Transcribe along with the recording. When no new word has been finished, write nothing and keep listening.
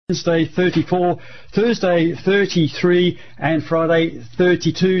Wednesday 34, Thursday 33 and Friday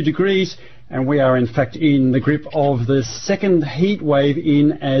 32 degrees, and we are in fact in the grip of the second heat wave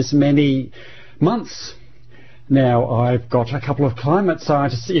in as many months. Now I've got a couple of climate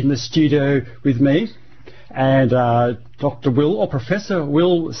scientists in the studio with me, and Dr. Will, or Professor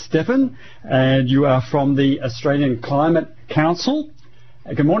Will Steffen, and you are from the Australian Climate Council.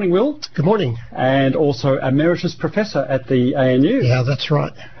 Good morning, Will. Good morning. And also Emeritus Professor at the ANU. Yeah, that's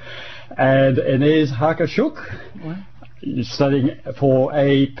right. And Inez Hakashuk, studying for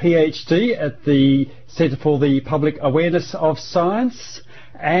a PhD at the Centre for the Public Awareness of Science.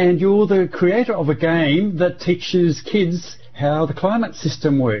 And you're the creator of a game that teaches kids how the climate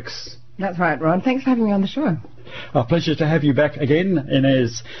system works. That's right, Ron. Thanks for having me on the show. A pleasure to have you back again,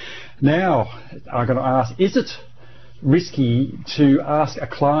 Inez. Now, I'm going to ask, is it risky to ask a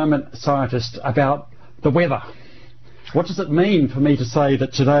climate scientist about the weather? What does it mean for me to say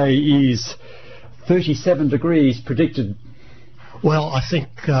that today is 37 degrees predicted? Well, I think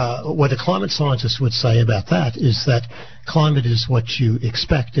what a climate scientist would say about that is that climate is what you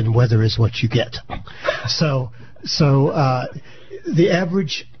expect and weather is what you get. So the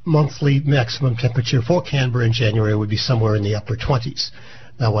average monthly maximum temperature for Canberra in January would be somewhere in the upper 20s.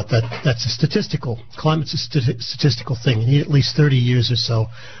 Now, that's a climate's a statistical thing. You need at least 30 years or so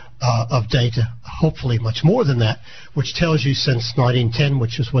of data, hopefully much more than that, which tells you since 1910,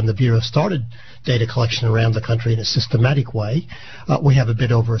 which is when the Bureau started data collection around the country in a systematic way, we have a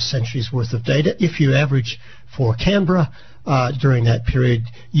bit over a century's worth of data. If you average for Canberra during that period,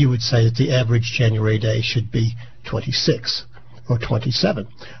 you would say that the average January day should be 26 or 27.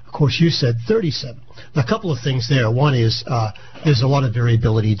 Of course, you said 37. Now, a couple of things there. One is there's a lot of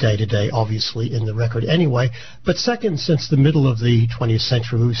variability day to day, obviously, in the record anyway. But second, since the middle of the 20th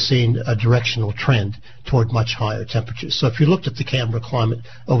century, we've seen a directional trend toward much higher temperatures. So if you looked at the Canberra climate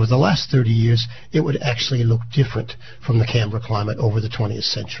over the last 30 years, it would actually look different from the Canberra climate over the 20th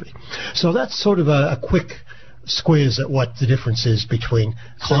century. So that's sort of a quick squeeze at what the difference is between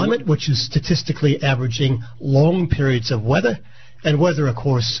climate, which is statistically averaging long periods of weather, and weather, of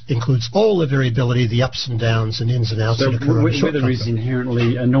course, includes all the variability, the ups and downs and ins and outs that occur on a short weather is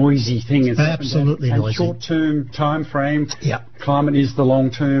inherently a noisy thing. Absolutely noisy. Short-term time frame. Yeah. Climate is the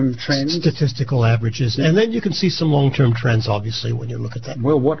long-term trend. Statistical averages. And then you can see some long-term trends, obviously, when you look at that.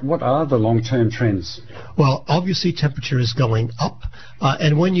 Well, what are the long-term trends? Well, obviously, temperature is going up.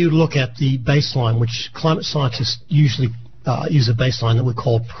 And when you look at the baseline, which climate scientists usually use a baseline that we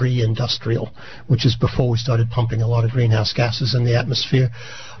call pre-industrial, which is before we started pumping a lot of greenhouse gases in the atmosphere.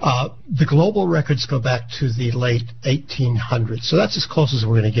 The global records go back to the late 1800s, so that's as close as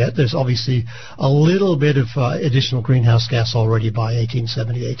we're going to get. There's obviously a little bit of additional greenhouse gas already by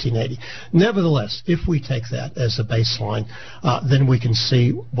 1870, 1880. Nevertheless, if we take that as a baseline, then we can see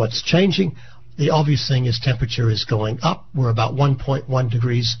what's changing. The obvious thing is temperature is going up. We're about 1.1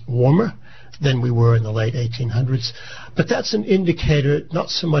 degrees warmer than we were in the late 1800s. But that's an indicator, not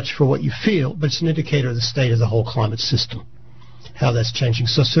so much for what you feel, but it's an indicator of the state of the whole climate system, how that's changing.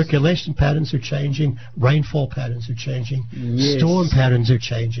 So circulation patterns are changing, rainfall patterns are changing, yes, storm patterns are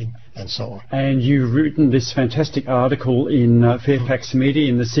changing, and so on. And you've written this fantastic article in Fairfax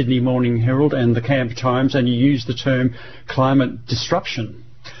Media, in the Sydney Morning Herald and the Canberra Times, and you use the term climate disruption.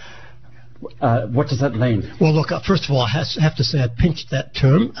 What does that mean? Well, look, first of all, I have to say I pinched that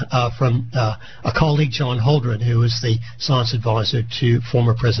term from a colleague, John Holdren, who was the science advisor to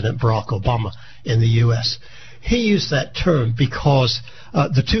former President Barack Obama in the U.S. He used that term because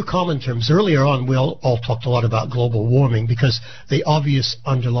the two common terms, earlier on we all talked a lot about global warming because the obvious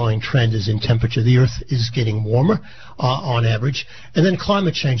underlying trend is in temperature. The Earth is getting warmer on average. And then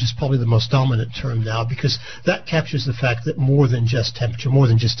climate change is probably the most dominant term now because that captures the fact that more than just temperature, more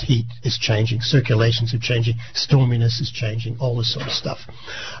than just heat is changing. Circulations are changing. Storminess is changing. All this sort of stuff.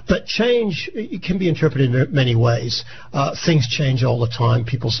 But change, it can be interpreted in many ways. Things change all the time.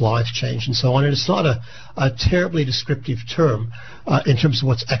 People's lives change and so on. And it's not a terribly descriptive term in terms of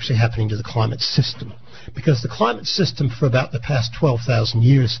what's actually happening to the climate system. Because the climate system for about the past 12,000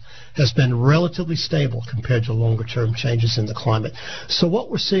 years has been relatively stable compared to longer-term changes in the climate. So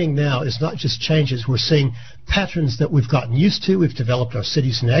what we're seeing now is not just changes, we're seeing patterns that we've gotten used to. We've developed our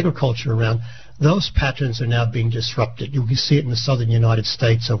cities and agriculture around. Those patterns are now being disrupted. You can see it in the southern United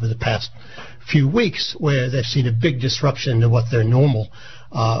States over the past few weeks where they've seen a big disruption to what their normal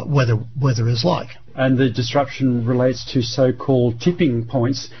weather is like. And the disruption relates to so-called tipping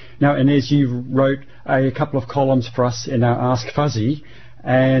points. Now, Inez, you wrote a couple of columns for us in our Ask Fuzzy,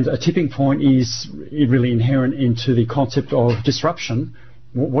 and a tipping point is really inherent into the concept of disruption.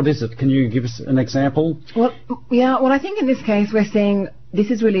 What is it? Can you give us an example? Well, yeah. Well, I think in this case we're seeing this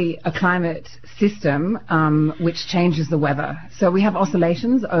is really a climate system which changes the weather. So we have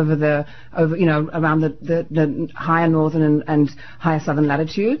oscillations over around the higher northern and higher southern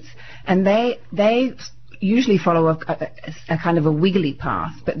latitudes, and they usually follow a kind of a wiggly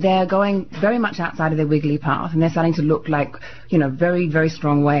path, but they're going very much outside of their wiggly path, and they're starting to look like very, very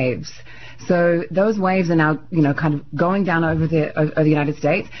strong waves. So those waves are now, kind of going down over the United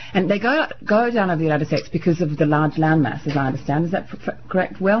States, and they go down over the United States because of the large landmass, as I understand. Is that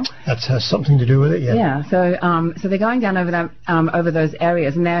correct, Will? That has something to do with it, yeah. Yeah. So they're going down over those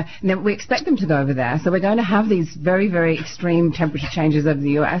areas, and we expect them to go over there. So we're going to have these very, very extreme temperature changes over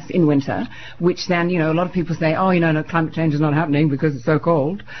the U.S. in winter, which then, a lot of people say, no, climate change is not happening because it's so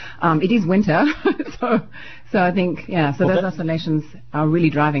cold. It is winter, So I think, those oscillations are really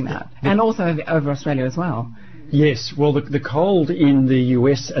driving that. And also over Australia as well. Yes, well, the cold in the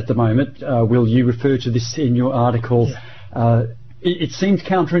US at the moment, Will, you refer to this in your article. Yeah. It seems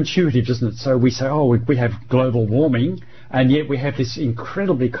counterintuitive, doesn't it? So we say, we have global warming, and yet we have this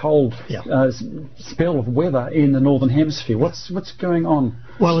incredibly cold spell of weather in the Northern Hemisphere. What's going on?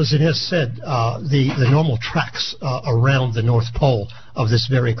 Well, as it has said, the normal tracks around the North Pole of this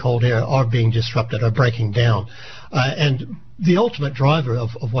very cold air are being disrupted, are breaking down. And the ultimate driver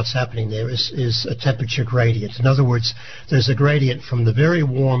of what's happening there is a temperature gradient. In other words, there's a gradient from the very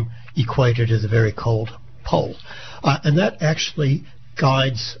warm equator to the very cold pole. And that actually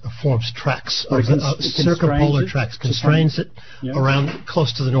forms tracks, circumpolar tracks, constrains it around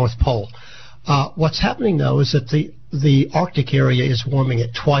close to the North Pole. What's happening, though, is that the Arctic area is warming at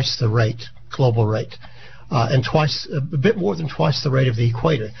twice the rate, global rate, and a bit more than twice the rate of the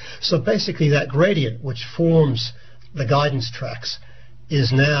equator. So basically that gradient, which forms the guidance tracks,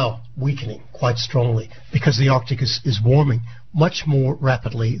 is now weakening quite strongly because the Arctic is warming much more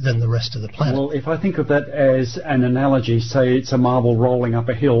rapidly than the rest of the planet. Well, if I think of that as an analogy, say it's a marble rolling up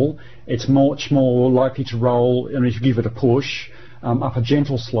a hill, it's much more likely to roll, and if you give it a push, up a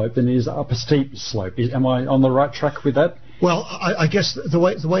gentle slope than it is up a steep slope. Am I on the right track with that? Well, I guess the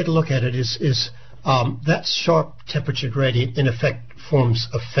way to look at it is that sharp temperature gradient in effect forms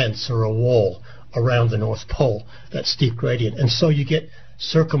a fence or a wall around the North Pole, that steep gradient. And so you get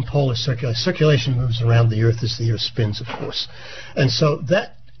circumpolar circulation. Circulation moves around the Earth as the Earth spins, of course. And so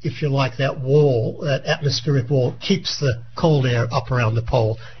that, if you like, that wall, that atmospheric wall, keeps the cold air up around the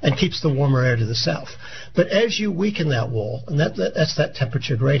pole and keeps the warmer air to the south. But as you weaken that wall, and that's that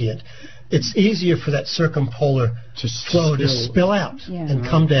temperature gradient, it's easier for that circumpolar flow to spill out and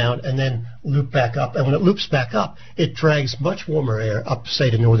come down and then loop back up. And when it loops back up, it drags much warmer air up,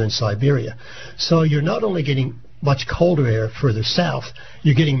 say, to northern Siberia. So you're not only getting much colder air further south,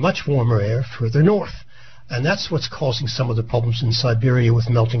 you're getting much warmer air further north. And that's what's causing some of the problems in Siberia with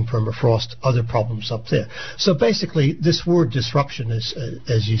melting permafrost, other problems up there. So basically, this word disruption,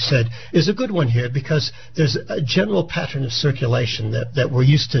 as you said, is a good one here because there's a general pattern of circulation that we're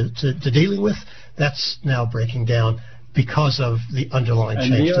used to dealing with. That's now breaking down because of the underlying change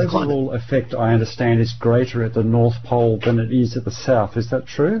to the climate. And the overall effect, I understand, is greater at the North Pole than it is at the South. Is that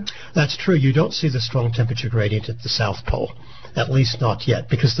true? That's true. You don't see the strong temperature gradient at the South Pole. At least not yet,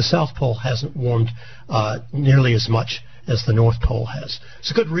 because the South Pole hasn't warmed nearly as much as the North Pole has.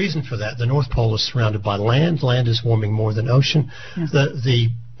 It's a good reason for that. The North Pole is surrounded by land. Land is warming more than ocean. Yeah. The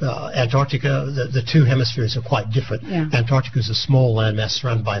Antarctica, the two hemispheres are quite different. Yeah. Antarctica is a small landmass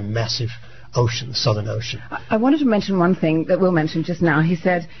surrounded by a massive ocean, the Southern Ocean. I wanted to mention one thing that Will mentioned just now. He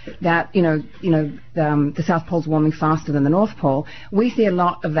said that the South Pole's warming faster than the North Pole. We see a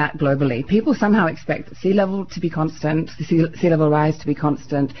lot of that globally. People somehow expect sea level to be constant, the sea level rise to be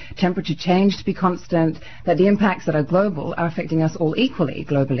constant, temperature change to be constant, that the impacts that are global are affecting us all equally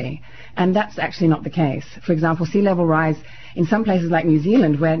globally. And that's actually not the case. For example, sea level rise in some places like New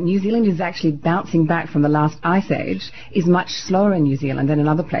Zealand, where New Zealand is actually bouncing back from the last ice age, is much slower in New Zealand than in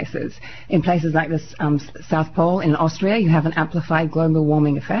other places. In places like the South Pole, in Austria, you have an amplified global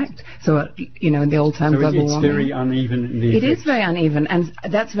warming effect. So, in the old term, global warming. So it's very uneven. It is very uneven, and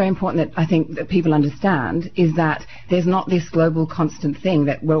that's very important that I think that people understand, is that there's not this global constant thing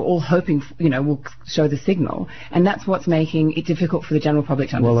that we're all hoping, will show the signal, and that's what's making it difficult for the general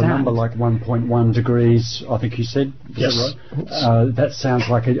public to understand. Well, a number like 1.1 degrees, I think you said, yes. Right? That sounds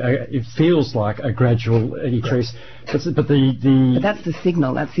like it feels like a gradual increase, but that's the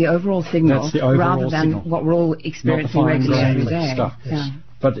signal. That's the overall signal, rather than what we're all experiencing regularly every day. Stuff. Yes.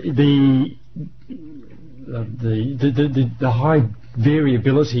 But the high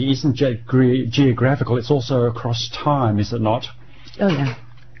variability isn't geographical; it's also across time, is it not? Oh yeah.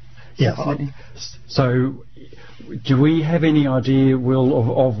 Yeah. Absolutely. So, Do we have any idea,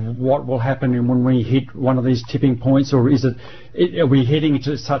 Will, of what will happen when we hit one of these tipping points, or are we heading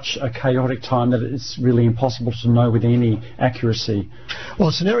into such a chaotic time that it's really impossible to know with any accuracy? Well,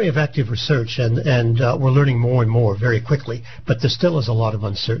 it's an area of active research, and we're learning more and more very quickly, but there still is a lot of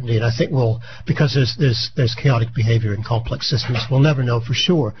uncertainty, and I think because there's chaotic behavior in complex systems, we'll never know for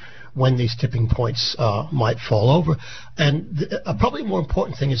sure when these tipping points might fall over. And a probably more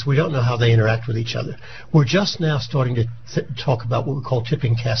important thing is we don't know how they interact with each other. We're just now starting to talk about what we call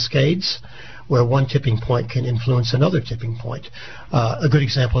tipping cascades, where one tipping point can influence another tipping point. A good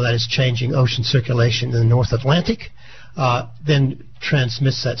example of that is changing ocean circulation in the North Atlantic, then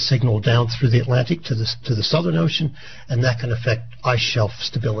transmits that signal down through the Atlantic to the Southern Ocean, and that can affect ice shelf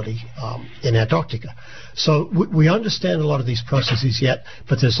stability in Antarctica. So we understand a lot of these processes yet,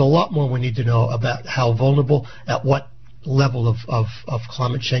 but there's a lot more we need to know about how vulnerable, at what level of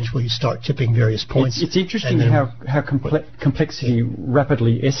climate change will you start tipping various points. It's interesting how complexity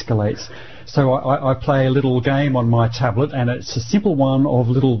rapidly escalates. So I play a little game on my tablet, and it's a simple one of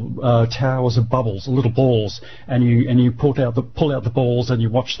little towers of bubbles, little balls, and you pull out the balls and you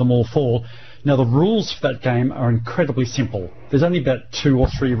watch them all fall. Now the rules for that game are incredibly simple. There's only about 2 or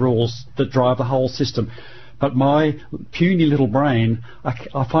 3 rules that drive the whole system. But my puny little brain,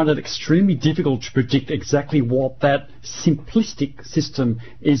 I find it extremely difficult to predict exactly what that simplistic system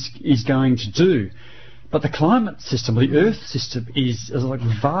is going to do. But the climate system, the Earth system, is like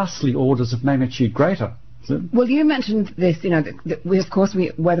vastly orders of magnitude greater. Well, you mentioned this,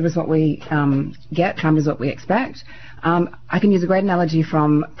 weather is what we get, climate is what we expect. I can use a great analogy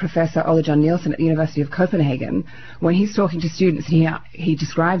from Professor Ole John Nielsen at the University of Copenhagen. When he's talking to students, he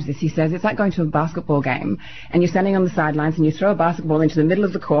describes this. He says it's like going to a basketball game, and you're standing on the sidelines and you throw a basketball into the middle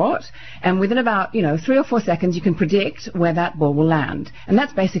of the court, and within about 3 or 4 seconds you can predict where that ball will land. And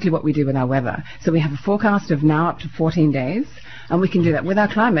that's basically what we do with our weather. So we have a forecast of now up to 14 days. And we can do that with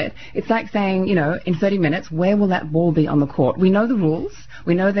our climate. It's like saying, in 30 minutes, where will that ball be on the court? We know the rules.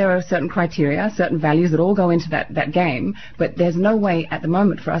 We know there are certain criteria, certain values that all go into that game, but there's no way at the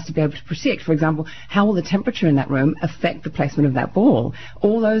moment for us to be able to predict, for example, how will the temperature in that room affect the placement of that ball?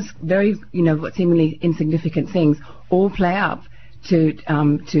 All those very, what seemingly insignificant things all play up to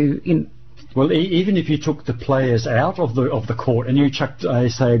Well, even if you took the players out of the court and you chucked,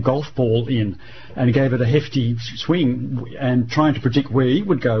 say, a golf ball in and gave it a hefty swing, and trying to predict where it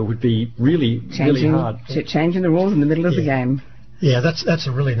would go would be really hard. Changing the rules in the middle of the game. Yeah, that's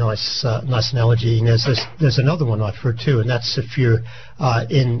a really nice analogy. And there's another one I've heard too, and that's if you're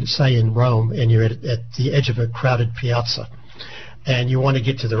in Rome and you're at the edge of a crowded piazza, and you want to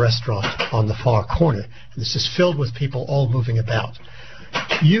get to the restaurant on the far corner. This is filled with people all moving about.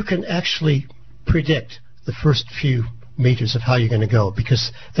 You can actually predict the first few meters of how you're going to go,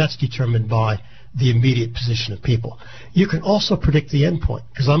 because that's determined by the immediate position of people. You can also predict the end point,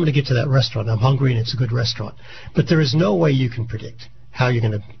 because I'm going to get to that restaurant. I'm hungry and it's a good restaurant. But there is no way you can predict how you're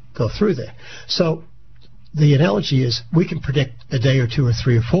going to go through there. So the analogy is we can predict a day or 2 or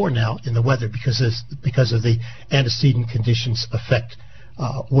 3 or 4 now in the weather because of the antecedent conditions affect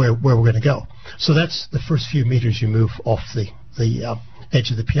where we're going to go. So that's the first few meters you move off the edge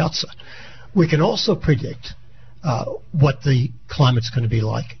of the piazza. We can also predict what the climate's going to be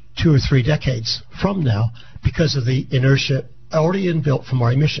like 2 or 3 decades from now because of the inertia already inbuilt from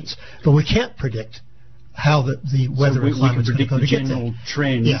our emissions. But we can't predict how the weather and climate's going to go to get there. We can predict the general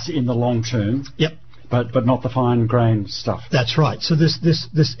trends in the long term. Yep. But not the fine-grained stuff. That's right. So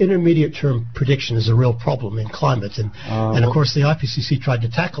this intermediate-term prediction is a real problem in climate, and of course the IPCC tried to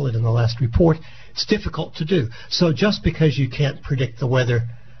tackle it in the last report. It's difficult to do. So just because you can't predict the weather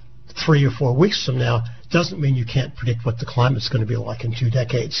 3 or 4 weeks from now doesn't mean you can't predict what the climate's going to be like in 2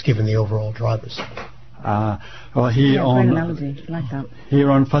 decades, given the overall drivers. Great analogy. I like that. Here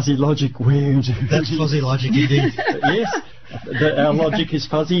on Fuzzy Logic, that's fuzzy logic indeed. Yes. Our logic is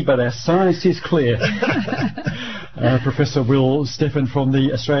fuzzy, but our science is clear. Professor Will Steffen from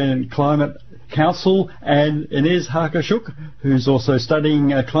the Australian Climate Council, and Inez Harker-Shook, who's also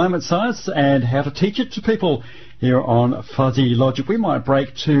studying climate science and how to teach it to people here on Fuzzy Logic. We might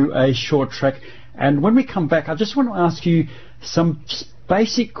break to a short track, and when we come back, I just want to ask you some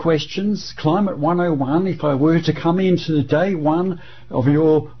basic questions, Climate 101. If I were to come into day 1 of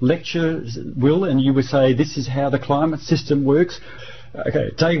your lecture, Will, and you would say this is how the climate system works.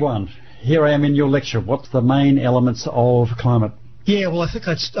 Okay, day 1. Here I am in your lecture. What's the main elements of climate? Yeah, well, I think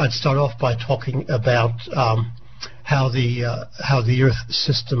I'd start off by talking about how the Earth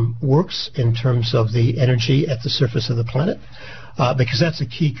system works in terms of the energy at the surface of the planet. because that's a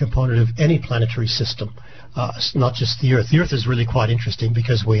key component of any planetary system. Not just the Earth. The Earth is really quite interesting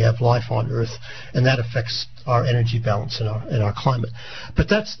because we have life on Earth, and that affects our energy balance and our climate. But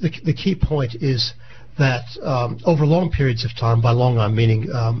that's the key point is that over long periods of time, by long I'm meaning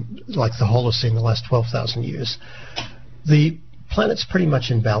like the Holocene, the last 12,000 years, the planet's pretty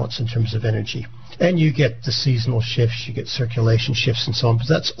much in balance in terms of energy. And you get the seasonal shifts, you get circulation shifts and so on, but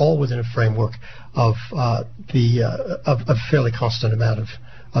that's all within a framework of a fairly constant amount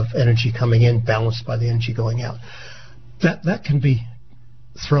of energy coming in, balanced by the energy going out. That can be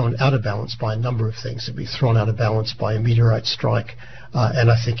thrown out of balance by a number of things. It can be thrown out of balance by a meteorite strike,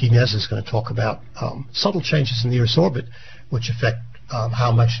 and I think Inez is going to talk about subtle changes in the Earth's orbit, which affect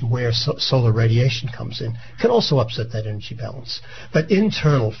how much and where solar radiation comes in, can also upset that energy balance. But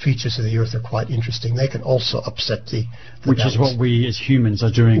internal features of the Earth are quite interesting. They can also upset the which balance. Is what we as humans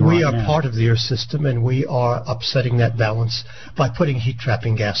are doing right now. We are part of the Earth system, and we are upsetting that balance by putting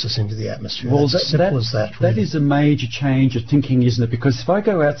heat-trapping gases into the atmosphere. Well, that's as simple as that. Really. That is a major change of thinking, isn't it? Because if I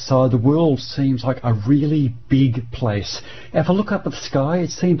go outside, the world seems like a really big place. If I look up at the sky,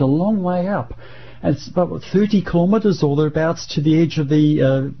 it seems a long way up. And it's about 30 kilometres or thereabouts to the edge of the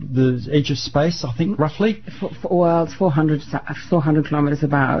edge of space, I think, roughly. Well, it's 400 kilometres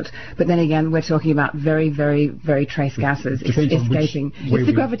about. But then again, we're talking about very, very, very trace gases escaping. It's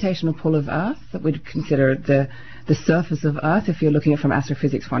the gravitational pull of Earth that we'd consider the surface of Earth if you're looking at it from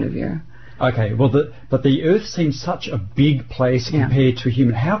astrophysics point of view. Okay, well, but the Earth seems such a big place compared to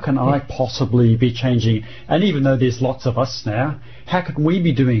human. How can I possibly be changing? And even though there's lots of us now, how can we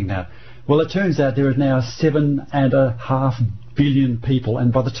be doing that? Well, it turns out there are now 7.5 billion people,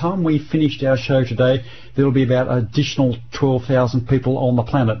 and by the time we finished our show today, there will be about an additional 12,000 people on the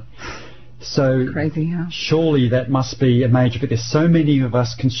planet. So crazy, yeah. Surely that must be a major effect. There's so many of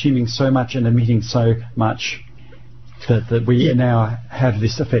us consuming so much and emitting so much that we now have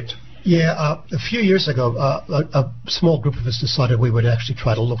this effect. Yeah, a few years ago, a small group of us decided we would actually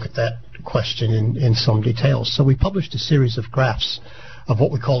try to look at that question in some detail. So we published a series of graphs of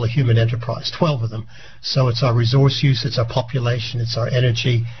what we call a human enterprise, 12 of them. So it's our resource use, it's our population, it's our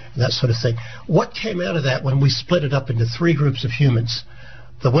energy, and that sort of thing. What came out of that when we split it up into three groups of humans?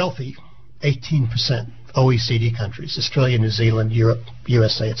 The wealthy, 18%, OECD countries, Australia, New Zealand, Europe,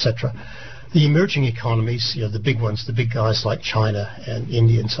 USA, etc. The emerging economies, the big ones, the big guys like China and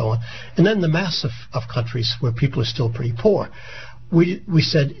India and so on. And then the mass of countries where people are still pretty poor. We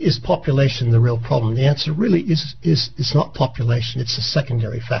said, is population the real problem? The answer really is not population, it's a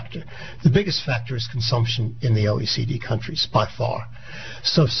secondary factor. The biggest factor is consumption in the OECD countries, by far.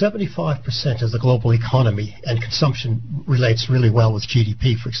 So 75% of the global economy, and consumption relates really well with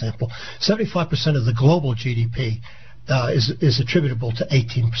GDP, for example, 75% of the global GDP is attributable to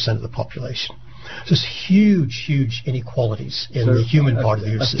 18% of the population. There's huge inequalities in the human part of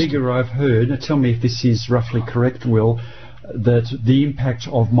the Earth system. A figure I've heard, tell me if this is roughly correct, Will, that the impact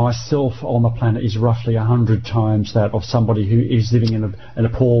of myself on the planet is roughly 100 times that of somebody who is living in a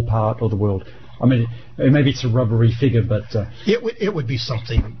poor part of the world. I mean, maybe it's a rubbery figure, but it would be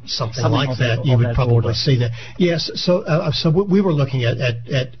something like that. You would probably order. See that. Yes. So we were looking at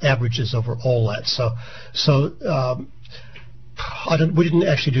averages over all that. We didn't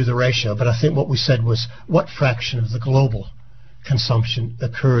actually do the ratio, but I think what we said was what fraction of the global consumption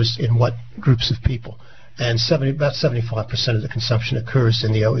occurs in what groups of people. And about 75% of the consumption occurs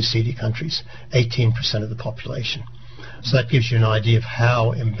in the OECD countries, 18% of the population. So that gives you an idea of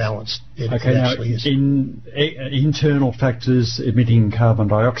how imbalanced it actually is. In internal factors emitting carbon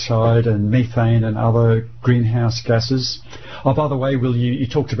dioxide and methane and other greenhouse gases. Oh, by the way, Will, you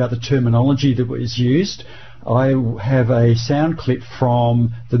talked about the terminology that was used. I have a sound clip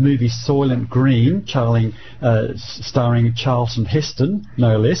from the movie Soylent Green, starring Charlton Heston,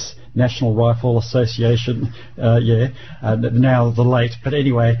 no less, National Rifle Association, now the late. But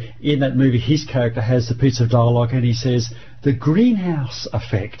anyway, in that movie, his character has a piece of dialogue and he says, the greenhouse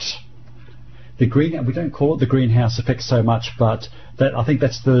effect. We don't call it the greenhouse effect so much, but I think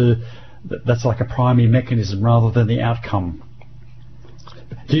that's like a primary mechanism rather than the outcome.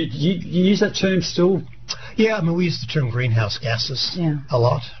 Do you use that term still? Yeah, I mean, we use the term greenhouse gases a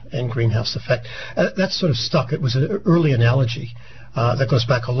lot, and greenhouse effect. That sort of stuck. It was an early analogy that goes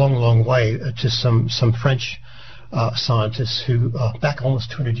back a long way to some French scientists who, back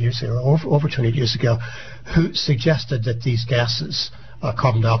almost 200 years ago, over 200 years ago, who suggested that these gases,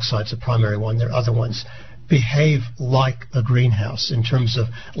 carbon dioxide is the primary one, there are other ones, behave like a greenhouse in terms of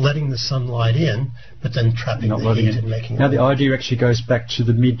letting the sunlight in, but then trapping the heat and making it. Now, the idea actually goes back to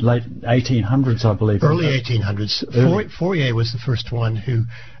the late 1800s, I believe. Early 1800s. Fourier was the first one who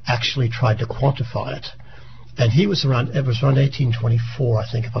actually tried to quantify it. And it was around 1824, I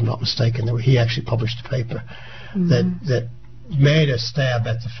think, if I'm not mistaken, that he actually published a paper that made a stab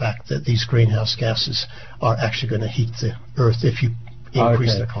at the fact that these greenhouse gases are actually going to heat the Earth if you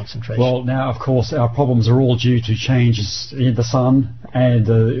increase their concentration. Well, now, of course, our problems are all due to changes in the Sun and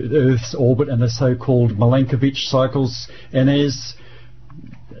the Earth's orbit and the so-called Milankovitch cycles. And is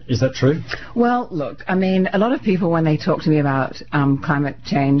that true? Well, look, I mean, a lot of people, when they talk to me about climate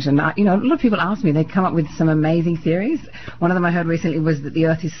change, and, a lot of people ask me, they come up with some amazing theories. One of them I heard recently was that the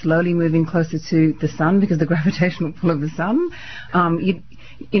Earth is slowly moving closer to the Sun because of the gravitational pull of the Sun. One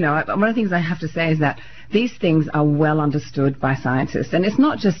of the things I have to say is that these things are well understood by scientists, and it's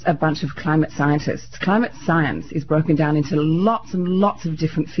not just a bunch of climate scientists. Climate science is broken down into lots and lots of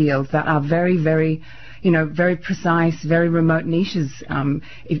different fields that are very, very very precise, very remote niches,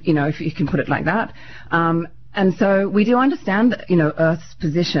 if you can put it like that. And so we do understand, Earth's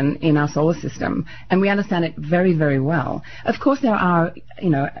position in our solar system, and we understand it very, very well. Of course, there are,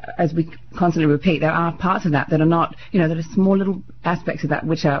 as we constantly repeat, there are parts of that are not, that are small little aspects of that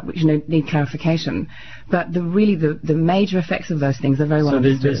which need clarification. But the major effects of those things are very well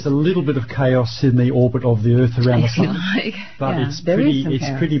understood. So there's a little bit of chaos in the orbit of the Earth around the Sun, but it's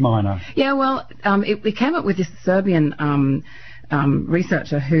pretty minor. Yeah, well, we came up with this Serbian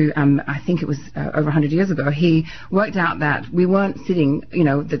researcher who, I think it was over 100 years ago, he worked out that we weren't sitting,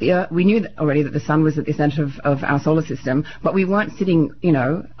 that the Earth, we knew already that the Sun was at the center of our solar system, but we weren't sitting,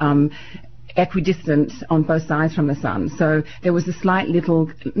 equidistant on both sides from the Sun. So there was a slight little,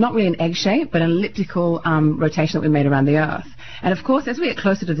 not really an egg shape, but an elliptical rotation that we made around the Earth. And of course, as we get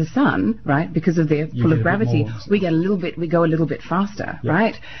closer to the Sun, right, because of the pull of gravity, we go a little bit faster,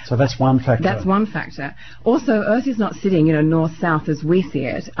 right? So that's one factor. That's one factor. Also, Earth is not sitting, north-south as we see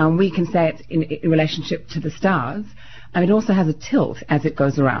it. We can say it's in relationship to the stars. And it also has a tilt as it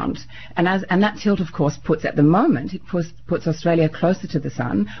goes around. And that tilt, of course, puts Australia closer to the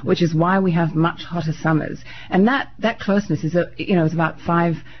Sun, which is why we have much hotter summers. And that closeness is, is about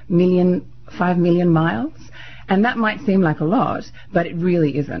 5 million miles. And that might seem like a lot, but it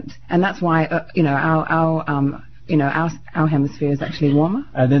really isn't. And that's why, our hemisphere is actually warmer.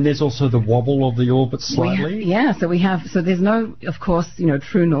 And then there's also the wobble of the orbit slightly. So there's no, of course,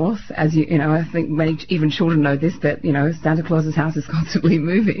 true north, as I think many, even children know this, that, Santa Claus's house is constantly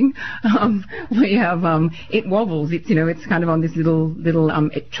moving. We have, it wobbles, it's kind of on this little,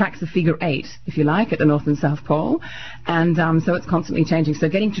 it tracks a figure 8, if you like, at the North and South Pole. And, so it's constantly changing. So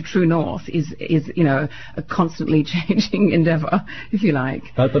getting to true north is a constantly changing endeavor, if you like.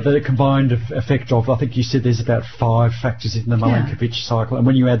 But the combined effect of, I think you said there's about 5 factors in the Milankovitch cycle, and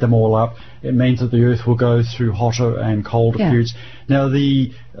when you add them all up, it means that the Earth will go through hotter and colder periods. Now,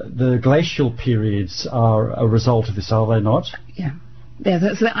 the glacial periods are a result of this, are they not? Yeah. So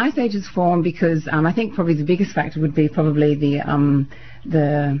the ice ages form because I think probably the biggest factor would be probably the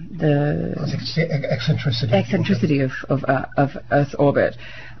eccentricity of Earth's orbit.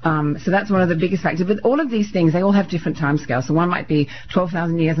 So that's one of the biggest factors. But all of these things, they all have different timescales. So one might be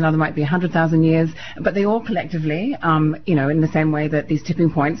 12,000 years, another might be 100,000 years, but they all collectively, in the same way that these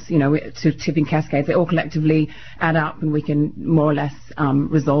tipping points, to tipping cascades, they all collectively add up, and we can more or less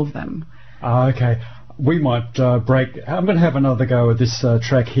resolve them. Okay. We might break. I'm going to have another go at this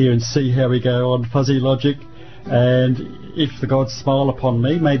track here and see how we go on Fuzzy Logic. And if the gods smile upon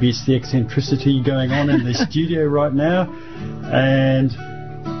me, maybe it's the eccentricity going on in the studio right now. And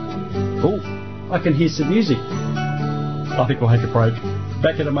I can hear some music. I think we'll have to break.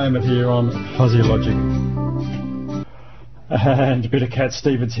 Back in a moment here on Fuzzy Logic. And a bit of Cat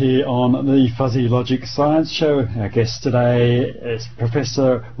Stevens here on the Fuzzy Logic Science Show. Our guest today is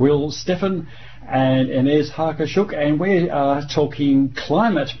Professor Will Steffen and Inez Harker-Shook, and we are talking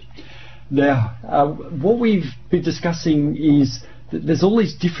climate. Now, what we've been discussing is that there's all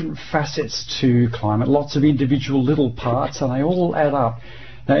these different facets to climate, lots of individual little parts, and they all add up.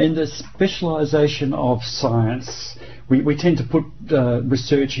 Now, in the specialisation of science, we tend to put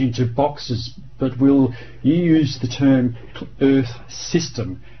research into boxes, but you use the term Earth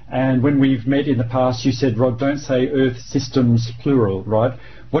system. And when we've met in the past, you said, Rod, don't say Earth systems plural, right?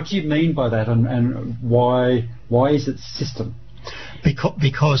 What do you mean by that, and why is it system?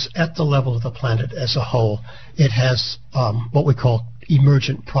 Because at the level of the planet as a whole, it has what we call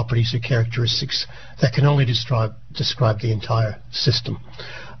emergent properties or characteristics that can only describe the entire system.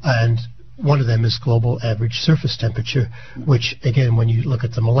 And one of them is global average surface temperature, which, again, when you look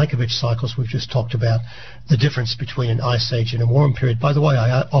at the Milankovitch cycles we've just talked about, the difference between an ice age and a warm period. By the way,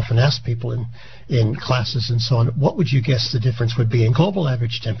 I often ask people in classes and so on, what would you guess the difference would be in global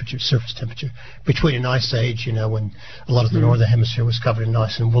average temperature, surface temperature, between an ice age, when a lot of the northern hemisphere was covered in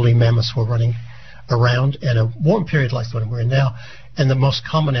ice and woolly mammoths were running around, and a warm period like the one we're in now. And the most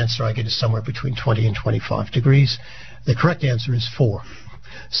common answer I get is somewhere between 20 and 25 degrees. The correct answer is 4.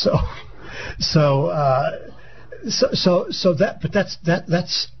 So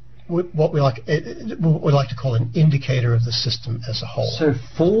that's what we like to call an indicator of the system as a whole. So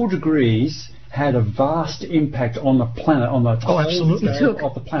 4 degrees had a vast impact on the planet, on the whole scale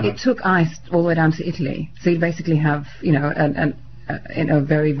of the planet. It took ice all the way down to Italy. So you basically have, a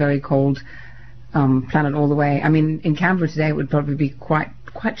very, very cold planet all the way. I mean, in Canberra today it would probably be quite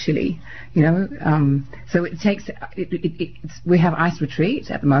chilly, So it takes. We have ice retreat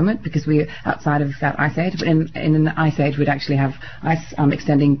at the moment because we're outside of that ice age. But in an ice age, we'd actually have ice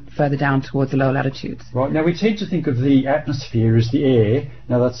extending further down towards the lower latitudes. Right. Now we tend to think of the atmosphere as the air.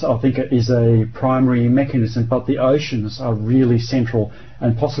 Now that's, I think, it is a primary mechanism, but the oceans are really central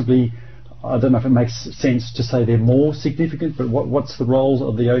and possibly. I don't know if it makes sense to say they're more significant, but what's the role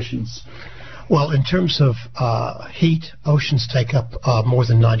of the oceans? Well, in terms of heat, oceans take up more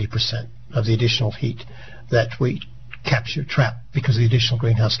than 90% of the additional heat that we trap because of the additional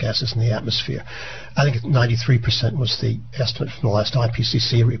greenhouse gases in the atmosphere. I think 93% was the estimate from the last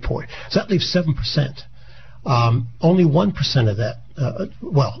IPCC report. So that leaves 7%. Only 1% of that,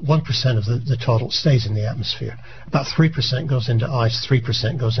 1% of the total stays in the atmosphere. About 3% goes into ice,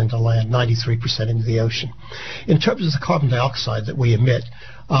 3% goes into land, 93% into the ocean. In terms of the carbon dioxide that we emit,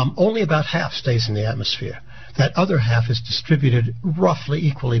 only about half stays in the atmosphere. That other half is distributed roughly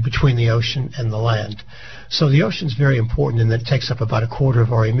equally between the ocean and the land. So the ocean is very important in that it takes up about a quarter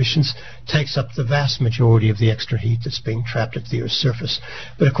of our emissions, takes up the vast majority of the extra heat that's being trapped at the Earth's surface.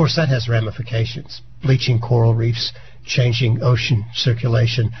 But of course that has ramifications. Bleaching coral reefs, changing ocean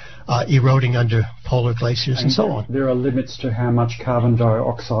circulation, eroding under polar glaciers, and so on. There are limits to how much carbon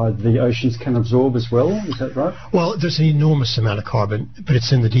dioxide the oceans can absorb as well, is that right? Well, there's an enormous amount of carbon, but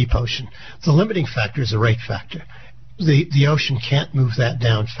it's in the deep ocean. The limiting factor is a rate factor. The ocean can't move that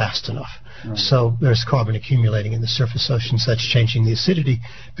down fast enough. Right. So there's carbon accumulating in the surface oceans. That's changing the acidity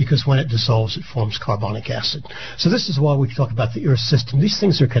because when it dissolves, it forms carbonic acid. So this is why we talk about the Earth system. These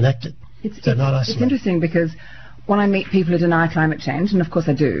things are connected. They're not isolated. It's interesting because when I meet people who deny climate change, and of course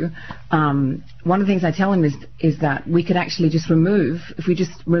I do, one of the things I tell them is that we could actually just if we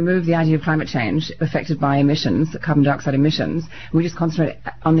just remove the idea of climate change affected by emissions, carbon dioxide emissions, we just concentrate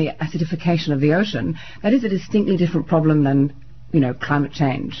on the acidification of the ocean, that is a distinctly different problem than climate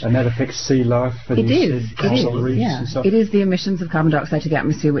change. And that affects sea life. It is. It is the emissions of carbon dioxide to the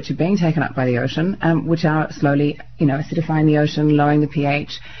atmosphere which are being taken up by the ocean, which are slowly, acidifying the ocean, lowering the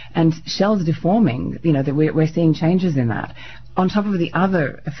pH, and shells deforming. That we're seeing changes in that. On top of the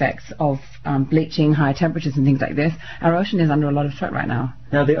other effects of bleaching, high temperatures, and things like this, our ocean is under a lot of threat right now.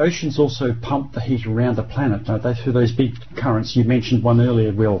 Now, the oceans also pump the heat around the planet, don't they? Through those big currents. You mentioned one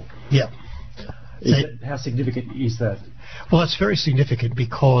earlier, Will. Yeah. How significant is that? Well, it's very significant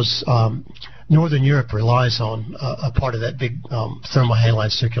because Northern Europe relies on a part of that big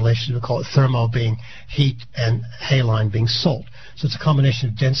thermohaline circulation. We call it thermo being heat and haline being salt. So it's a combination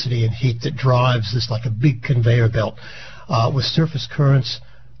of density and heat that drives this like a big conveyor belt with surface currents,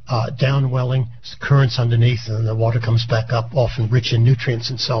 downwelling, currents underneath, and then the water comes back up, often rich in nutrients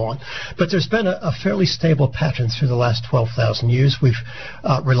and so on. But there's been a fairly stable pattern through the last 12,000 years. We've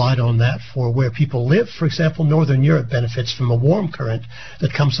relied on that for where people live. For example, Northern Europe benefits from a warm current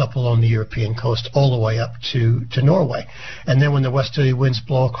that comes up along the European coast all the way up to Norway. And then when the westerly winds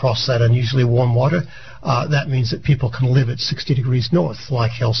blow across that unusually warm water, that means that people can live at 60 degrees north,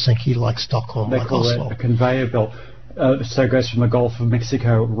 like Helsinki, like Stockholm, like Oslo. They call that a conveyor belt. So it goes from the Gulf of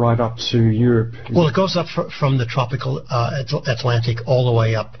Mexico right up to Europe. Well, it goes up from the tropical Atlantic all the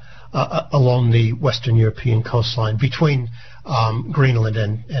way up along the Western European coastline between Greenland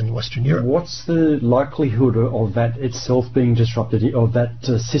and Western Europe. What's the likelihood of that itself being disrupted, of that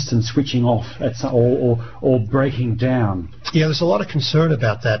system switching off or breaking down? Yeah, there's a lot of concern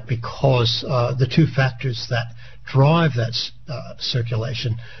about that because the two factors that drive that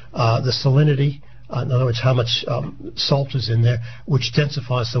circulation, the salinity, in other words, how much salt is in there, which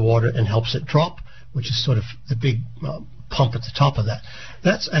densifies the water and helps it drop, which is sort of the big pump at the top of that.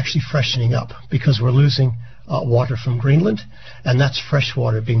 That's actually freshening up because we're losing water from Greenland, and that's fresh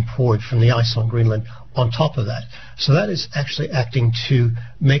water being poured from the ice on Greenland on top of that. So that is actually acting to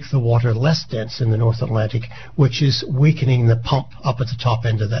make the water less dense in the North Atlantic, which is weakening the pump up at the top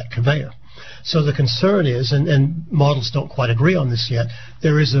end of that conveyor. So the concern is, and models don't quite agree on this yet,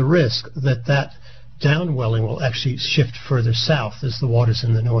 there is a risk that downwelling will actually shift further south as the waters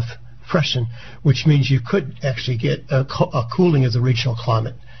in the north freshen, which means you could actually get a cooling of the regional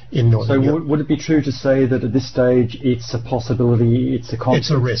climate in Northern Europe. So would it be true to say that at this stage it's a possibility, it's a concept?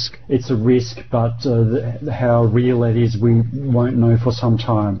 It's a risk. It's a risk, but how real it is, we won't know for some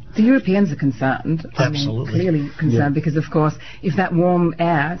time. The Europeans are concerned. Absolutely. Clearly concerned, because, of course, if that warm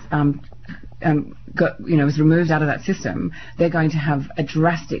air is removed out of that system, they're going to have a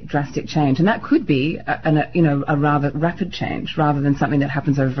drastic change, and that could be a rather rapid change rather than something that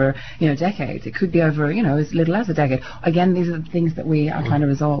happens over decades. It could be over as little as a decade. Again, these are the things that we are trying to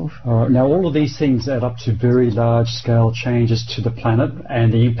resolve. Now, all of these things add up to very large-scale changes to the planet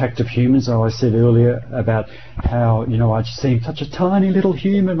and the impact of humans. I said earlier about how I just seem such a tiny little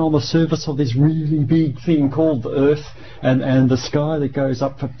human on the surface of this really big thing called the Earth, and the sky that goes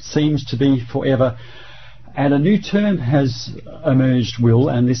up seems to be forever. And a new term has emerged, Will,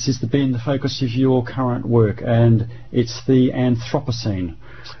 and this has been the focus of your current work, and it's the Anthropocene.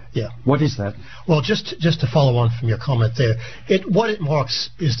 Yeah. What is that? Well, just to follow on from your comment there, what it marks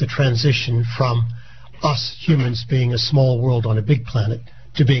is the transition from us humans being a small world on a big planet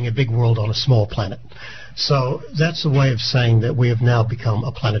to being a big world on a small planet. So that's a way of saying that we have now become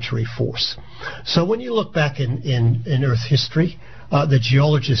a planetary force. So when you look back in Earth history, the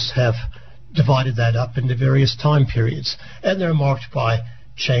geologists have divided that up into various time periods, and they're marked by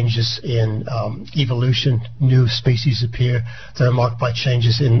changes in evolution. New species appear. They're marked by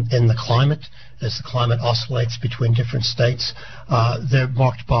changes in the climate, as the climate oscillates between different states. They're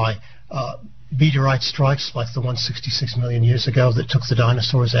marked by meteorite strikes like the one 66 million years ago that took the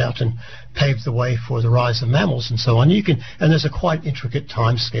dinosaurs out and paved the way for the rise of mammals and so on. And there's a quite intricate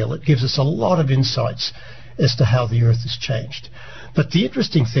time scale. It gives us a lot of insights as to how the Earth has changed. But the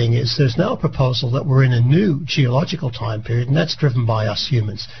interesting thing is there's now a proposal that we're in a new geological time period, and that's driven by us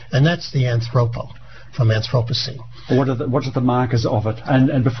humans, and that's the Anthropo, from Anthropocene. What are the markers of it?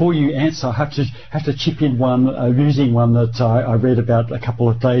 And before you answer, I have to chip in one, using one that I read about a couple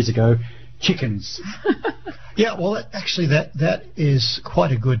of days ago, chickens. Yeah, well, actually that is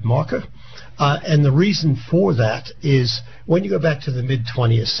quite a good marker. And the reason for that is when you go back to the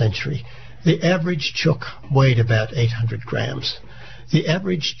mid-20th century, the average chook weighed about 800 grams. The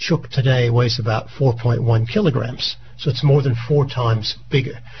average chook today weighs about 4.1 kilograms, so it's more than 4 times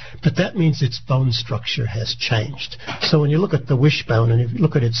bigger. But that means its bone structure has changed. So when you look at the wishbone and you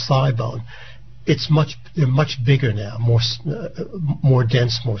look at its thigh bone, they're much bigger now, more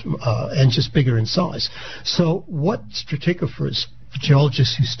dense, and just bigger in size. So what stratigraphers,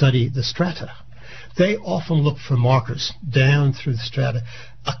 geologists who study the strata, they often look for markers down through the strata.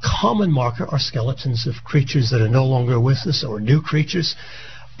 A common marker are skeletons of creatures that are no longer with us or new creatures,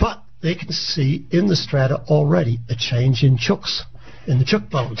 but they can see in the strata already a change in chooks, in the chook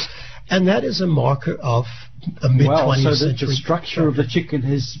bones. And that is a marker of a mid-20th century. So the structure of the chicken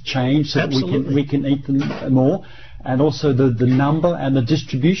has changed so Absolutely. that we can eat them more. And also the number and the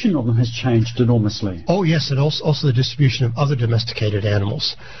distribution of them has changed enormously. Oh, yes, and also the distribution of other domesticated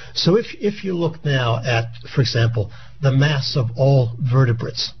animals. So if you look now at, for example, the mass of all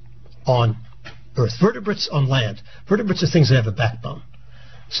vertebrates on Earth, vertebrates on land, vertebrates are things that have a backbone.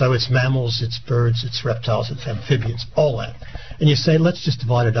 So it's mammals, it's birds, it's reptiles, it's amphibians, all that. And you say, let's just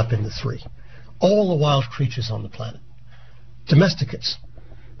divide it up into 3. All the wild creatures on the planet. Domesticates,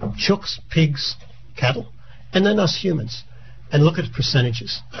 chooks, pigs, cattle, and then us humans. And look at the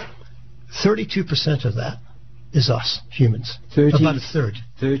percentages. 32% of that is us, humans. About a third.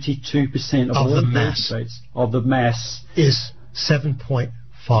 32% of the mass. Of the mass. Is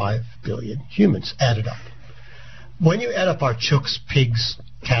 7.5 billion humans added up. When you add up our chooks, pigs,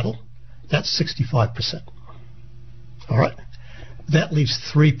 cattle, that's 65%. All right? That leaves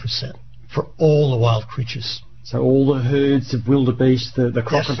 3% for all the wild creatures. So all the herds of wildebeest, the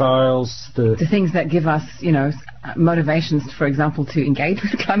crocodiles, the things that give us, motivations, for example, to engage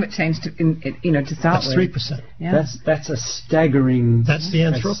with climate change, to start with. That's 3%. Yeah. That's a staggering. That's the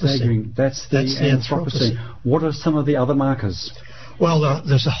Anthropocene. That's the Anthropocene. What are some of the other markers? Well,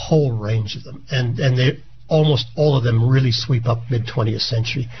 there's a whole range of them, and they almost all of them really sweep up mid-20th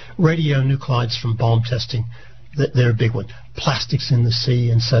century. Radionuclides from bomb testing, they're a big one. Plastics in the sea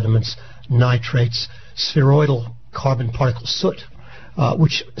and sediments, nitrates, spheroidal carbon particle soot,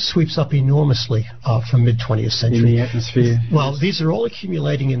 which sweeps up enormously from mid-20th century. In the atmosphere. Well, these are all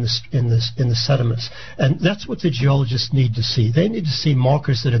accumulating in the sediments, and that's what the geologists need to see. They need to see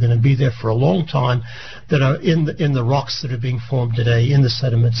markers that are going to be there for a long time, that are in the rocks that are being formed today, in the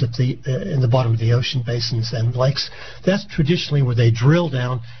sediments in the bottom of the ocean basins and lakes. That's traditionally where they drill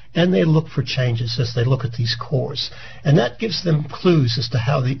down and they look for changes as they look at these cores, and that gives them clues as to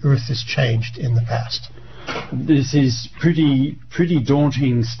how the Earth has changed in the past. This is pretty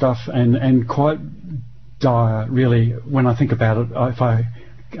daunting stuff and quite dire, really, when I think about it. If I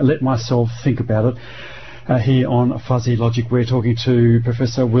let myself think about it. Here on Fuzzy Logic, we're talking to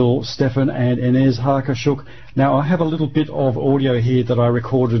Professor Will Steffen and Inez Harker-Shook. Now, I have a little bit of audio here that I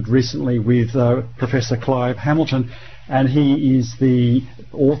recorded recently with Professor Clive Hamilton, and he is the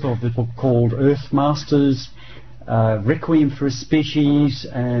author of the book called Earth Masters, Requiem for a Species,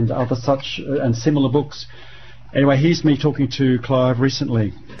 and other such and similar books. Anyway, here's me talking to Clive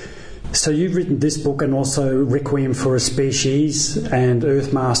recently. So you've written this book and also Requiem for a Species and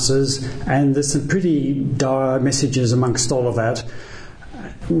Earth Masters, and there's some pretty dire messages amongst all of that.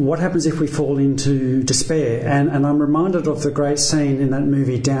 What happens if we fall into despair? And I'm reminded of the great scene in that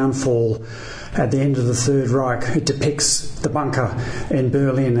movie Downfall at the end of the Third Reich. It depicts the bunker in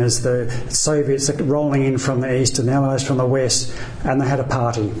Berlin as the Soviets are rolling in from the east and the Allies from the west, and they had a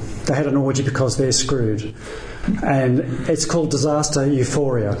party. They had an orgy because they're screwed. And it's called Disaster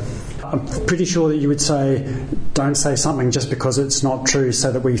Euphoria. I'm pretty sure that you would say, don't say something just because it's not true so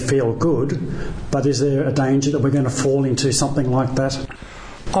that we feel good, but is there a danger that we're going to fall into something like that?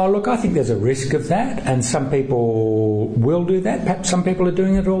 Oh, look, I think there's a risk of that, and some people will do that. Perhaps some people are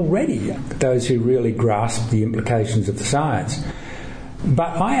doing it already, those who really grasp the implications of the science.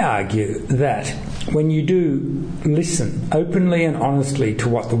 But I argue that when you do listen openly and honestly to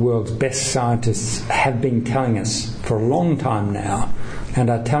what the world's best scientists have been telling us for a long time now, and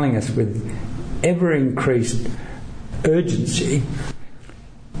are telling us with ever-increased urgency,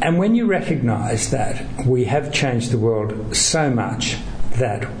 and when you recognise that we have changed the world so much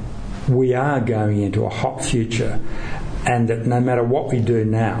that we are going into a hot future, and that no matter what we do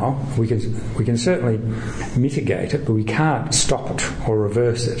now, we can certainly mitigate it, but we can't stop it or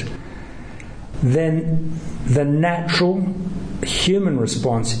reverse it, then the natural human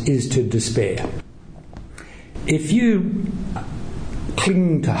response is to despair. If you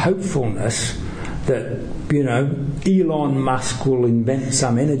cling to hopefulness that, Elon Musk will invent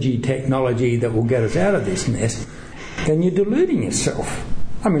some energy technology that will get us out of this mess, then you're deluding yourself.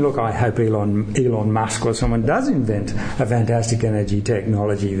 I mean, look, I hope Elon Musk or someone does invent a fantastic energy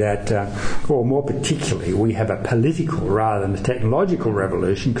technology that, or more particularly, we have a political rather than a technological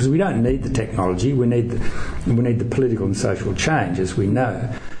revolution, because we don't need the technology, we need the political and social change, as we know.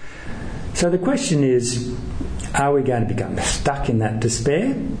 So the question is, are we going to become stuck in that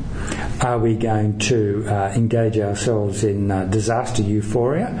despair? Are we going to engage ourselves in disaster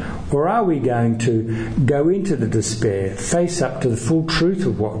euphoria? Or are we going to go into the despair, face up to the full truth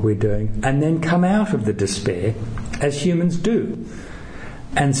of what we're doing, and then come out of the despair, as humans do,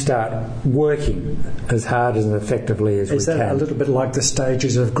 and start working as hard and effectively as we can? Is that a little bit like the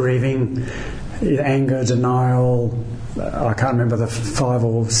stages of grieving, anger, denial? I can't remember the 5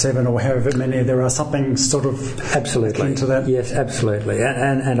 or 7 or however many. There are something sort of absolutely akin to that. Yes, absolutely.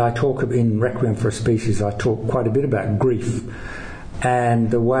 And I talk in Requiem for a Species. I talk quite a bit about grief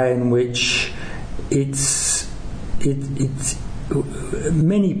and the way in which it's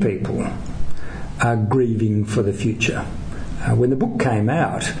many people are grieving for the future. When the book came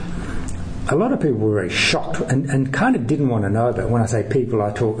out, a lot of people were very shocked and kind of didn't want to know about it. When I say people,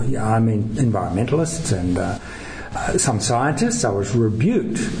 I mean environmentalists and some scientists. I was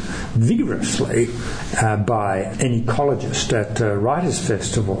rebuked vigorously by an ecologist at a writers'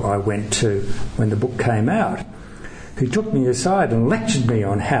 festival I went to when the book came out, who took me aside and lectured me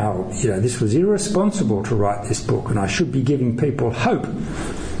on how this was irresponsible to write this book and I should be giving people hope.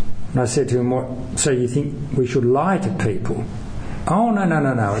 And I said to him, "What? So you think we should lie to people?" "Oh, no,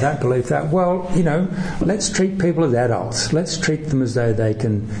 I don't believe that." "Well, let's treat people as adults. Let's treat them as though they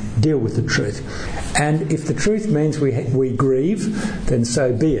can deal with the truth. And if the truth means we grieve, then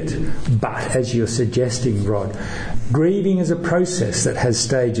so be it. But, as you're suggesting, Rod, grieving is a process that has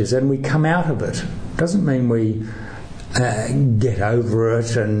stages, and we come out of it. Doesn't mean we get over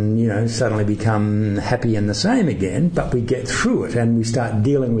it and suddenly become happy and the same again, but we get through it and we start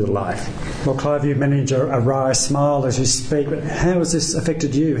dealing with life." Well, Clive, you manage a wry smile as you speak, but how has this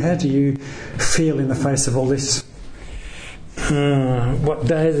affected you? How do you feel in the face of all this? What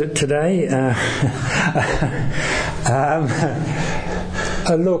day is it today?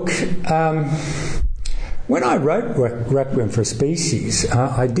 When I wrote Requiem for a Species,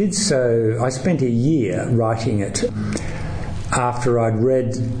 I spent a year writing it after I'd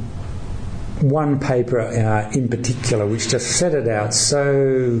read one paper in particular which just set it out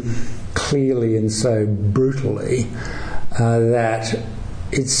so clearly and so brutally that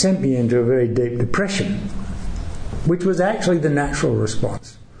it sent me into a very deep depression, which was actually the natural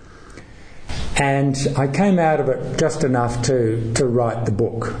response. And I came out of it just enough to write the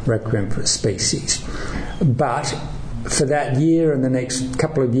book, Requiem for a Species. But for that year and the next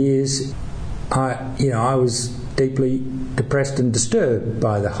couple of years, I was deeply depressed and disturbed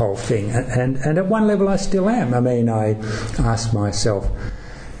by the whole thing. And at one level I still am. I mean, I ask myself,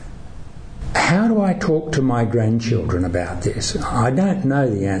 how do I talk to my grandchildren about this? I don't know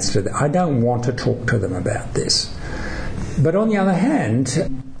the answer to that. I don't want to talk to them about this. But on the other hand,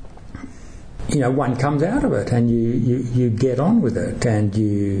 one comes out of it and you get on with it, and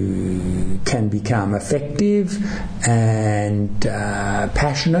you can become effective and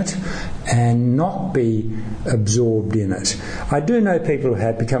passionate and not be absorbed in it. I do know people who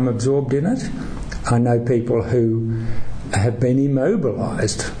have become absorbed in it. I know people who have been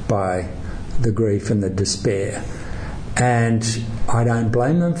immobilised by the grief and the despair. And I don't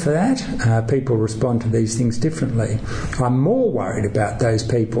blame them for that. People respond to these things differently. I'm more worried about those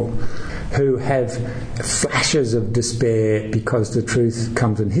people who have flashes of despair because the truth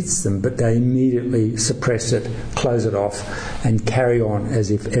comes and hits them, but they immediately suppress it, close it off, and carry on as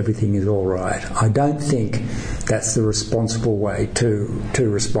if everything is all right. I don't think that's the responsible way to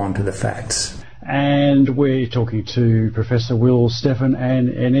respond to the facts. And we're talking to Professor Will Steffen and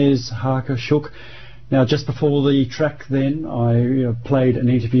Inez Harker-Shook. Now, just before the track then, I played an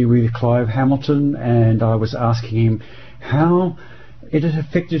interview with Clive Hamilton, and I was asking him how it had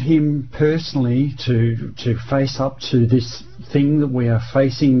affected him personally to face up to this thing that we are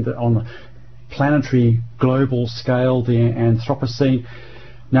facing on a planetary global scale, the Anthropocene.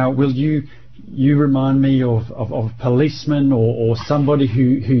 Now, will you remind me of a policeman or somebody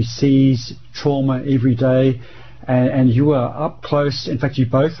who sees trauma every day, and you are up close, in fact you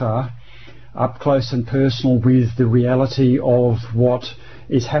both are, up close and personal with the reality of what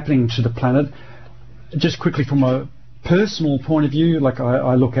is happening to the planet. Just quickly, from a personal point of view, like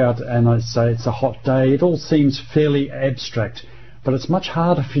I look out and I say it's a hot day, it all seems fairly abstract, but it's much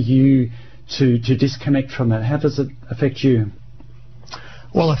harder for you to disconnect from that. How does it affect you?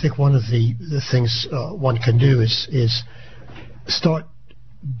 Well, I think one of the things one can do is start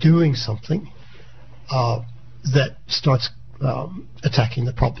doing something that starts attacking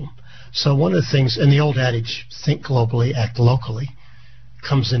the problem. So one of the things, and the old adage, think globally, act locally,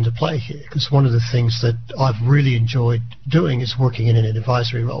 comes into play here, because one of the things that I've really enjoyed doing is working in an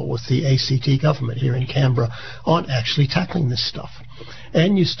advisory role with the ACT government here in Canberra on actually tackling this stuff.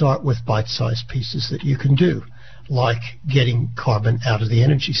 And you start with bite-sized pieces that you can do, like getting carbon out of the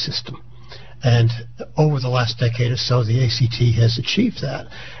energy system. And over the last decade or so, the ACT has achieved that.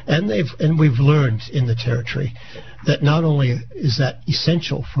 And we've learned in the territory that not only is that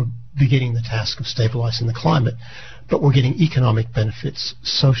essential for beginning the task of stabilizing the climate, but we're getting economic benefits,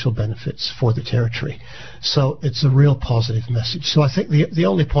 social benefits for the territory. So it's a real positive message. So I think the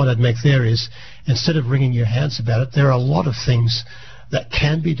only point I'd make there is, instead of wringing your hands about it, there are a lot of things that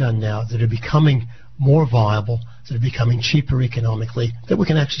can be done now that are becoming more viable, that are becoming cheaper economically, that we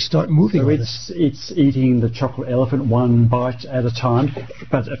can actually start moving on this. It's eating the chocolate elephant one bite at a time,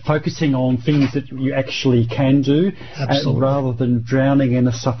 but focusing on things that you actually can do, rather than drowning in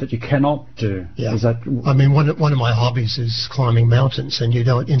the stuff that you cannot do. Yeah. I mean, one of my hobbies is climbing mountains, and you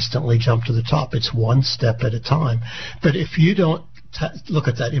don't instantly jump to the top. It's one step at a time. But if you don't look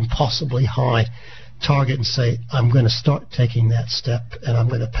at that impossibly high target and say, I'm going to start taking that step, and I'm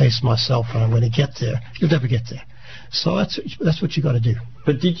going to pace myself, and I'm going to get there, you'll never get there. So that's what you got to do.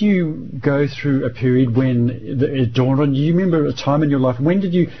 But did you go through a period when it dawned on you? Do you remember a time in your life? When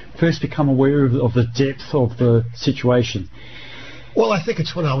did you first become aware of the depth of the situation? Well, I think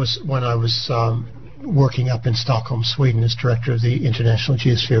it's when I was working up in Stockholm, Sweden, as director of the International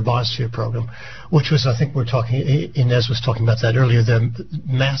Geosphere Biosphere Program, which was, I think Inez was talking about that earlier, there are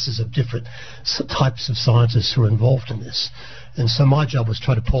masses of different types of scientists who are involved in this. And so my job was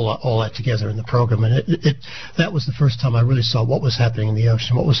try to pull all that together in the program. And that was the first time I really saw what was happening in the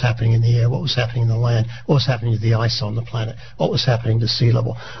ocean, what was happening in the air, what was happening in the land, what was happening to the ice on the planet, what was happening to sea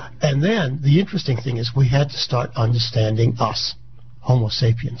level. And then the interesting thing is we had to start understanding us, Homo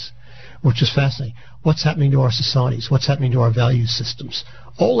sapiens, which is fascinating. What's happening to our societies? What's happening to our value systems?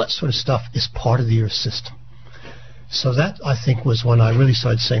 All that sort of stuff is part of the Earth system. So that, I think, was when I really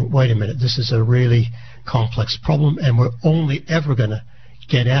started saying, wait a minute, this is a really complex problem, and we're only ever going to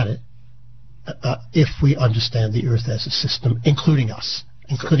get at it if we understand the Earth as a system, including us,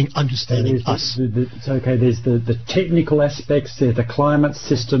 including understanding us. Okay, there's the technical aspects, there's the climate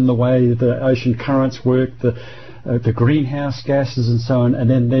system, the way the ocean currents work, the greenhouse gases and so on, and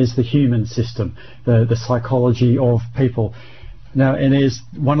then there's the human system, the psychology of people. Now, and there's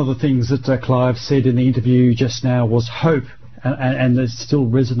one of the things that Clive said in the interview just now was hope, and it still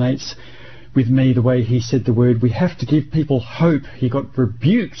resonates with me the way he said the word. We have to give people hope. He got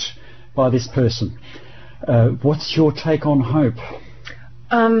rebuked by this person. What's your take on hope?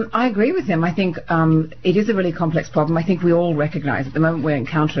 I agree with him. I think it is a really complex problem. I think we all recognize, at the moment we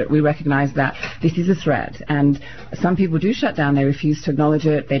encounter it, we recognize that this is a threat. And some people do shut down. They refuse to acknowledge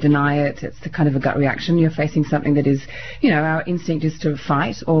it. They deny it. It's the kind of a gut reaction. You're facing something that is, our instinct is to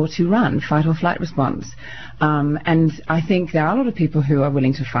fight or to run, fight or flight response. And I think there are a lot of people who are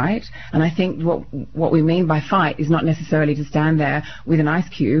willing to fight. And I think what we mean by fight is not necessarily to stand there with an ice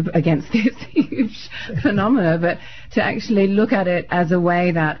cube against this huge phenomena, but to actually look at it as a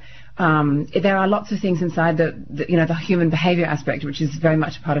way that there are lots of things inside the human behavior aspect, which is very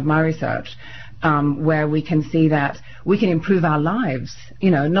much a part of my research, where we can see that we can improve our lives,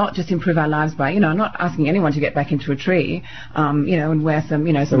 not just improve our lives by, I'm not asking anyone to get back into a tree, and wear some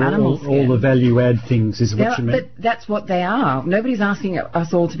animal skin. All the value add things is what you mean. But that's what they are. Nobody's asking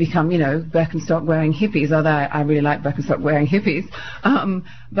us all to become, Birkenstock wearing hippies, although I really like Birkenstock wearing hippies.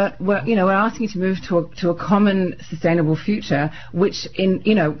 But we're asking you to move to a common sustainable future, which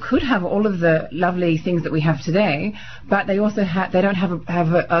could have all of the lovely things that we have today, but they also they don't have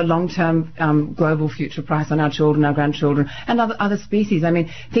a long-term global future price on our children, our grandchildren, and other species. I mean,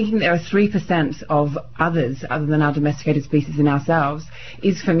 thinking there are 3% of others other than our domesticated species in ourselves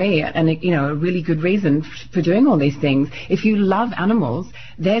is, for me, a really good reason for doing all these things. If you love animals,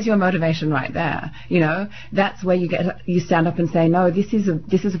 there's your motivation right there. That's where you stand up and say, no, this is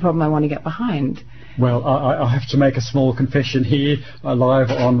a problem I want to get behind. Well, I have to make a small confession here, live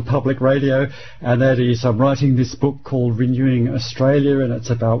on public radio, and that is I'm writing this book called Renewing Australia, and it's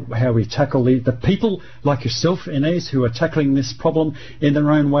about how we tackle the people like yourself, Inez, who are tackling this problem in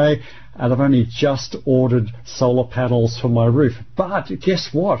their own way. And I've only just ordered solar panels for my roof. But guess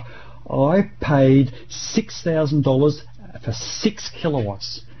what? I paid $6,000 for 6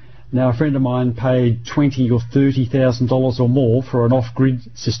 kilowatts. Now, a friend of mine paid $20,000 or $30,000 or more for an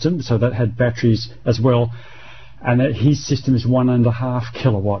off-grid system, so that had batteries as well, and his system is 1.5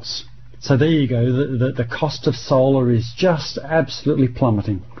 kilowatts. So there you go. The cost of solar is just absolutely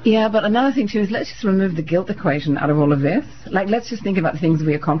plummeting. Yeah, but another thing too is let's just remove the guilt equation out of all of this. Let's just think about the things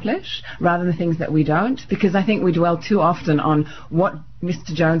we accomplish rather than the things that we don't, because I think we dwell too often on what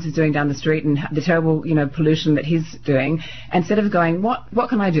Mr. Jones is doing down the street and the terrible, pollution that he's doing, instead of going, what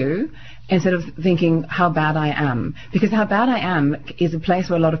can I do? Instead of thinking how bad I am. Because how bad I am is a place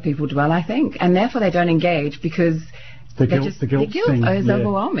where a lot of people dwell, I think, and therefore they don't engage because the guilt thing, is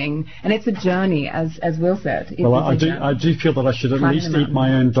overwhelming, and it's a journey, as Will said. Well, I do feel that I should at least eat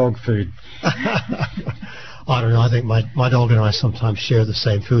my own dog food. I don't know. I think my dog and I sometimes share the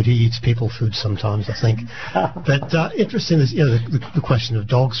same food. He eats people food sometimes, I think. But interesting is the question of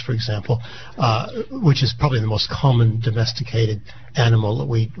dogs, for example, which is probably the most common domesticated animal that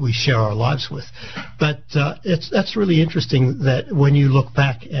we share our lives with. But that's really interesting that when you look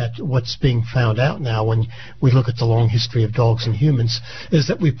back at what's being found out now, when we look at the long history of dogs and humans, is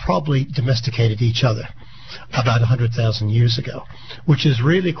that we probably domesticated each other about 100,000 years ago, which is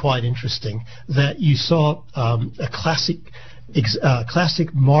really quite interesting, that you saw a classic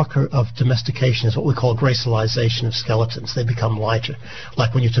marker of domestication is what we call gracilization of skeletons. They become lighter,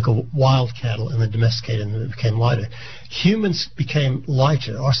 like when you took a wild cattle and then domesticated them, it became lighter. Humans became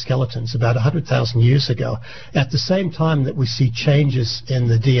lighter, our skeletons, about 100,000 years ago, at the same time that we see changes in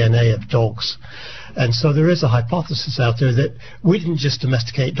the DNA of dogs. And so there is a hypothesis out there that we didn't just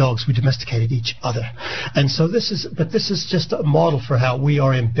domesticate dogs, we domesticated each other. And so this is just a model for how we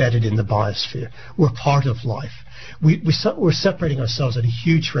are embedded in the biosphere. We're part of life. We're separating ourselves at a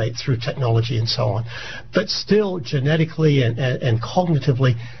huge rate through technology and so on. But still, genetically and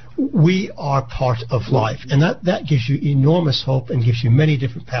cognitively, we are part of life. And that gives you enormous hope and gives you many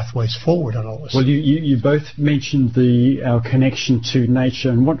different pathways forward on all this. Well, you both mentioned our connection to nature.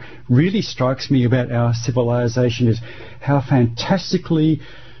 And what really strikes me about our civilization is how fantastically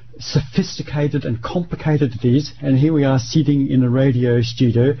sophisticated and complicated it is. And here we are sitting in a radio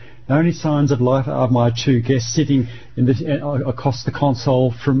studio. The only signs of life are my two guests sitting across the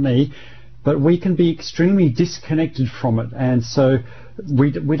console from me, but we can be extremely disconnected from it, and so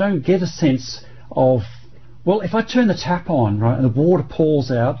we don't get a sense of, well, if I turn the tap on, right, and the water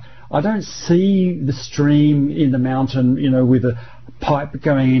pours out, I don't see the stream in the mountain, with a pipe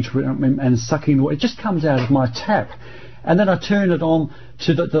going into it and sucking the water. It just comes out of my tap, and then I turn it on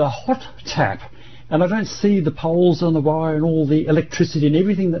to the hot tap, and I don't see the poles on the wire and all the electricity and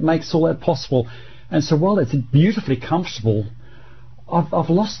everything that makes all that possible. And so while it's beautifully comfortable, I've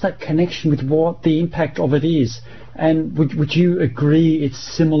lost that connection with what the impact of it is. And would you agree it's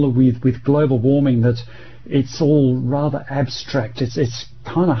similar with global warming, that it's all rather abstract? It's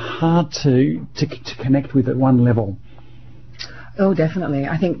kind of hard to connect with at one level. Oh, definitely.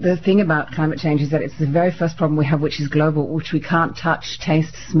 I think the thing about climate change is that it's the very first problem we have, which is global, which we can't touch,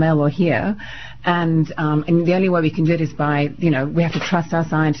 taste, smell, or hear. And the only way we can do it is by, we have to trust our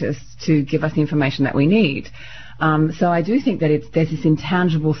scientists to give us the information that we need. So I do think that there's this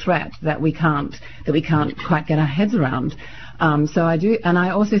intangible threat that we can't quite get our heads around. So I do, and I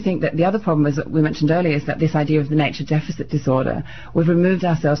also think that the other problem, as we mentioned earlier, is that this idea of the nature deficit disorder. We've removed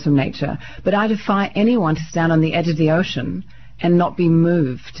ourselves from nature. But I defy anyone to stand on the edge of the ocean and not be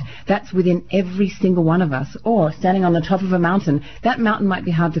moved. That's within every single one of us. Or standing on the top of a mountain. That mountain might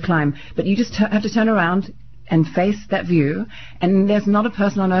be hard to climb, but you just have to turn around and face that view, and there's not a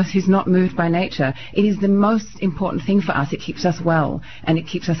person on earth who's not moved by nature. It is the most important thing for us. It keeps us well, and it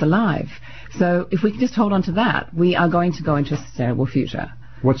keeps us alive. So if we can just hold on to that, we are going to go into a sustainable future.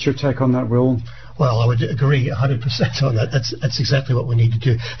 What's your take on that, Will? Well, I would agree 100% on that. That's exactly what we need to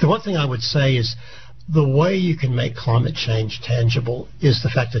do. The one thing I would say is the way you can make climate change tangible is the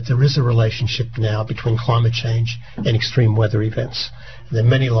fact that there is a relationship now between climate change and extreme weather events. There are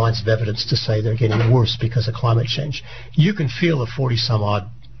many lines of evidence to say they're getting worse because of climate change. You can feel a 40-some-odd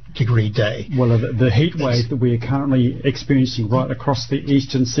degree day. Well, the heat wave that we are currently experiencing right across the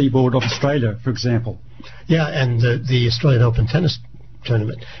eastern seaboard of Australia, for example. Yeah, and the Australian Open tennis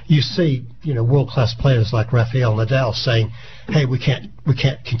tournament. You see, world-class players like Rafael Nadal saying, "Hey, we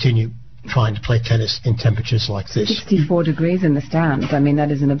can't continue trying to play tennis in temperatures like this." 64 degrees in the stands. I mean, that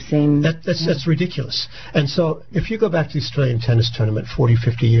is an obscene... That's ridiculous. And so if you go back to the Australian tennis tournament 40,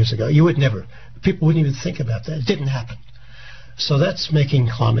 50 years ago, people wouldn't even think about that. It didn't happen. So that's making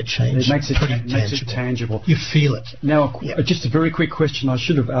climate change makes it tangible. You feel it. Now, just a very quick question. I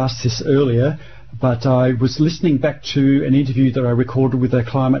should have asked this earlier, but I was listening back to an interview that I recorded with a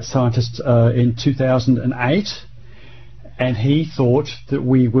climate scientist in 2008. And he thought that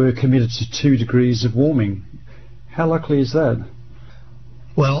we were committed to 2 degrees of warming. How likely is that?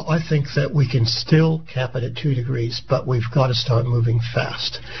 Well, I think that we can still cap it at 2 degrees, but we've got to start moving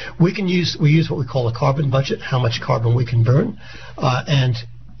fast. We use what we call a carbon budget, how much carbon we can burn, and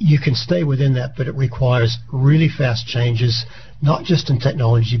you can stay within that, but it requires really fast changes, not just in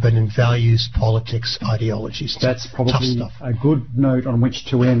technology, but in values, politics, ideologies. That's probably a good note on which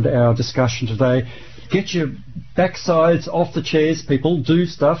to end our discussion today. Get your backsides off the chairs, people. Do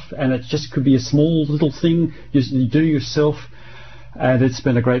stuff, and it just could be a small little thing you do yourself. And it's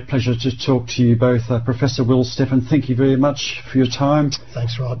been a great pleasure to talk to you both. Professor Will Steffen, thank you very much for your time.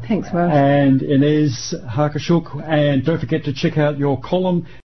 Thanks, Rod. Thanks, Rod. And Inez Hakashuk. And don't forget to check out your column